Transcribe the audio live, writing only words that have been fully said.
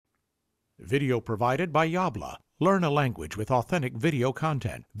Video provided by Yabla. Learn a language with authentic video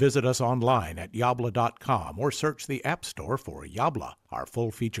content. Visit us online at yabla.com or search the App Store for Yabla. Our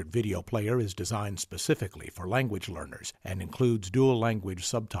full-featured video player is designed specifically for language learners and includes dual language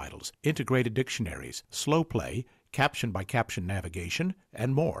subtitles, integrated dictionaries, slow play, caption-by-caption navigation, and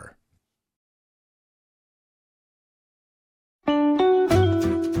more.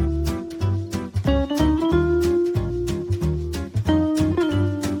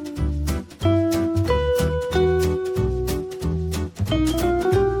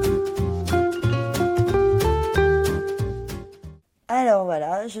 Alors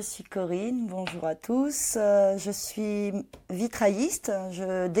voilà, je suis Corinne, bonjour à tous. Je suis vitrailliste,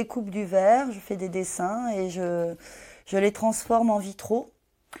 je découpe du verre, je fais des dessins et je les transforme en vitraux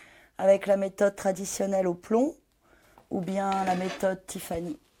avec la méthode traditionnelle au plomb ou bien la méthode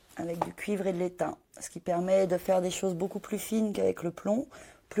Tiffany avec du cuivre et de l'étain, ce qui permet de faire des choses beaucoup plus fines qu'avec le plomb,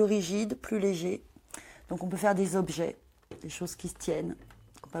 plus rigides, plus légers. Donc on peut faire des objets, des choses qui se tiennent,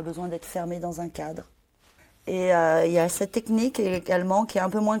 qui n'ont pas besoin d'être fermées dans un cadre. Et il y a cette technique également qui est un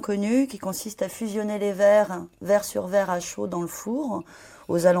peu moins connue, qui consiste à fusionner les verres, verre sur verre à chaud dans le four,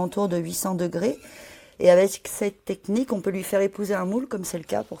 aux alentours de 800 degrés. Et avec cette technique, on peut lui faire épouser un moule, comme c'est le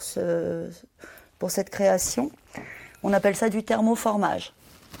cas pour cette création. On appelle ça du thermoformage.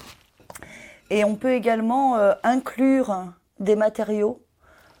 Et on peut également inclure des matériaux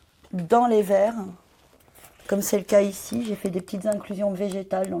dans les verres, comme c'est le cas ici. J'ai fait des petites inclusions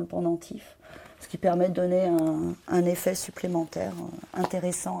végétales dans le pendentif, ce qui permet de donner un effet supplémentaire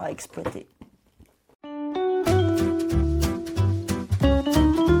intéressant à exploiter.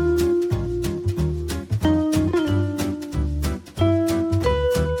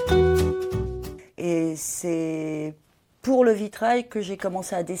 Et c'est pour le vitrail que j'ai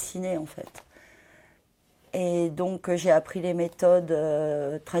commencé à dessiner en fait. Et donc j'ai appris les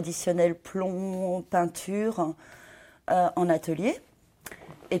méthodes traditionnelles plomb, peinture en atelier.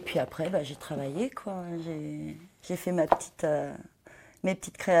 Et puis après, j'ai travaillé, quoi. J'ai fait mes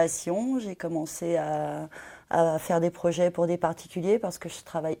petites créations. J'ai commencé à faire des projets pour des particuliers parce que je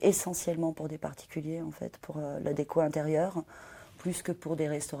travaille essentiellement pour des particuliers, en fait, pour la déco intérieure, plus que pour des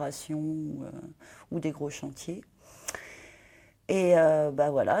restaurations ou des gros chantiers. Et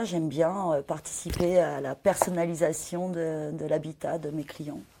voilà, j'aime bien participer à la personnalisation de l'habitat de mes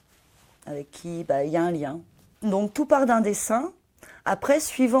clients, avec qui il y a un lien. Donc tout part d'un dessin. Après,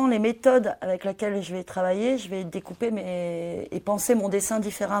 suivant les méthodes avec lesquelles je vais travailler, je vais découper et penser mon dessin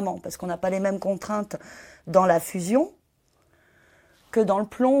différemment, parce qu'on n'a pas les mêmes contraintes dans la fusion que dans le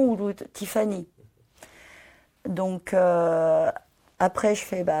plomb ou le Tiffany. Donc après,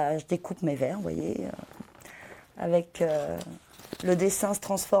 je découpe mes verres, vous voyez, avec le dessin se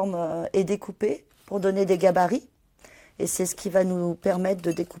transforme et découpé pour donner des gabarits, et c'est ce qui va nous permettre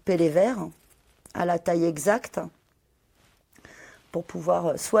de découper les verres à la taille exacte, pour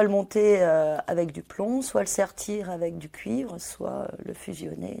pouvoir soit le monter avec du plomb, soit le sertir avec du cuivre, soit le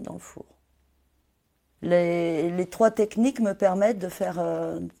fusionner dans le four. Les trois techniques me permettent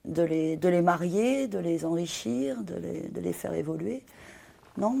de les marier, de les enrichir, de les faire évoluer.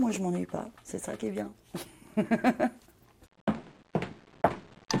 Non, moi je m'ennuie pas, c'est ça qui est bien.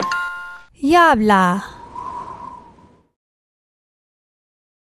 Yabla.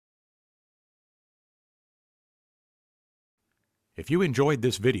 If you enjoyed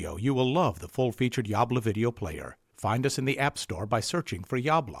this video, you will love the full-featured Yabla video player. Find us in the App Store by searching for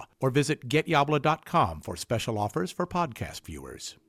Yabla, or visit getyabla.com for special offers for podcast viewers.